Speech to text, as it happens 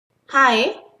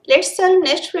Hi, let's solve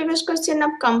next previous question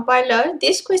of compiler.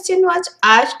 This question was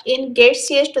asked in GATE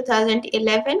CS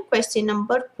 2011 question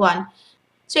number 1.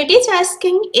 So it is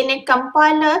asking in a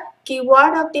compiler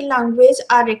keyword of the language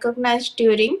are recognized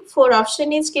during 4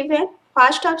 option is given.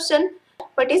 First option,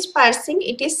 what is parsing?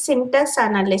 It is syntax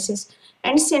analysis,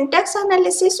 and syntax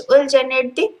analysis will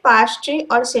generate the parse tree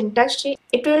or syntax tree.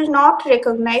 It will not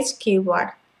recognize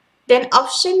keyword. Then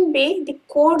option B, the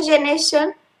code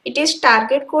generation, it is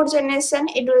target code generation.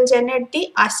 It will generate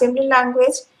the assembly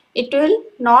language. It will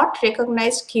not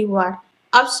recognize keyword.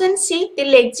 Option C, the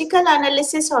lexical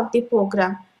analysis of the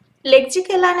program.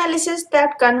 Lexical analysis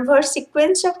that converts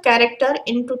sequence of character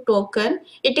into token.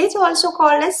 It is also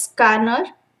called as scanner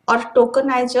or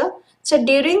tokenizer. So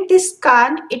during this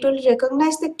scan, it will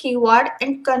recognize the keyword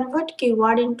and convert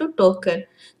keyword into token.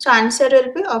 So answer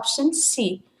will be option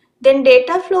C. Then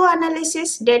data flow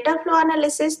analysis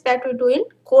that we do in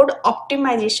code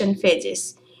optimization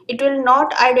phases. It will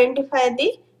not identify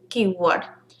the keyword.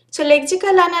 So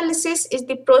lexical analysis is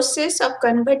the process of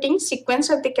converting sequence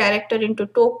of the character into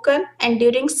token, and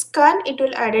during scan it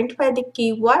will identify the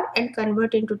keyword and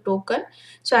convert into token.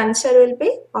 So answer will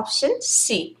be option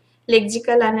C,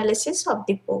 lexical analysis of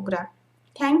the program.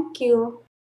 Thank you.